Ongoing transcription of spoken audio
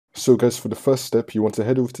So guys, for the first step, you want to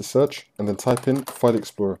head over to search and then type in File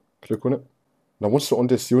Explorer. Click on it. Now once you're on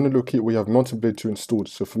this, you want to locate where you have Mount Blade 2 installed.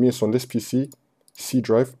 So for me, it's on this PC, C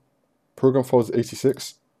drive, program files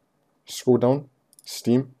 86, scroll down,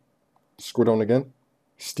 Steam, scroll down again,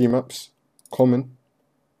 Steam apps, Common,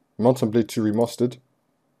 Mount Blade 2 Remastered,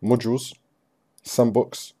 Modules,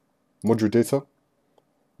 Sandbox, Module Data,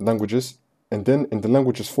 Languages, and then in the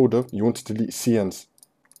Languages folder, you want to delete CNs.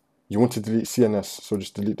 You want to delete CNS, so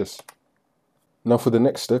just delete this. Now for the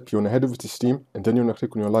next step, you want to head over to Steam, and then you want to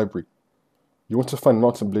click on your library. You want to find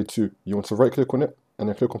Mount Blade 2. You want to right click on it, and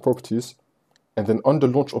then click on Properties, and then under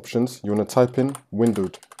Launch Options, you want to type in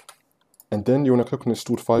Windowed. And then you want to click on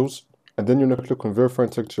Installed Files, and then you want to click on Verify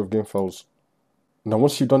Integrity of Game Files. Now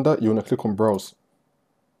once you've done that, you want to click on Browse.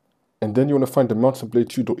 And then you want to find the Mount Blade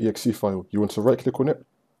 2.exe file. You want to right click on it,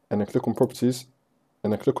 and then click on Properties,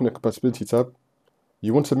 and then click on the Compatibility tab.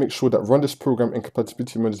 You want to make sure that Run this program in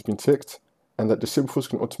compatibility mode has been ticked, and that Disable full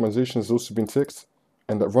screen optimization has also been ticked,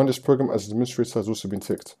 and that Run this program as administrator has also been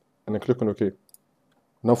ticked, and then click on OK.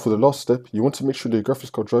 Now for the last step, you want to make sure that your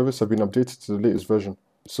graphics card drivers have been updated to the latest version.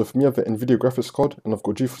 So for me, I have an NVIDIA graphics card, and I've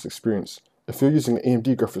got GeForce Experience. If you're using an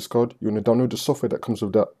AMD graphics card, you want to download the software that comes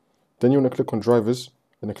with that. Then you want to click on Drivers,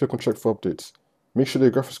 and then click on Check for Updates. Make sure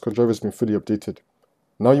that your graphics card driver has been fully updated.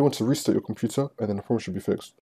 Now you want to restart your computer, and then the problem should be fixed.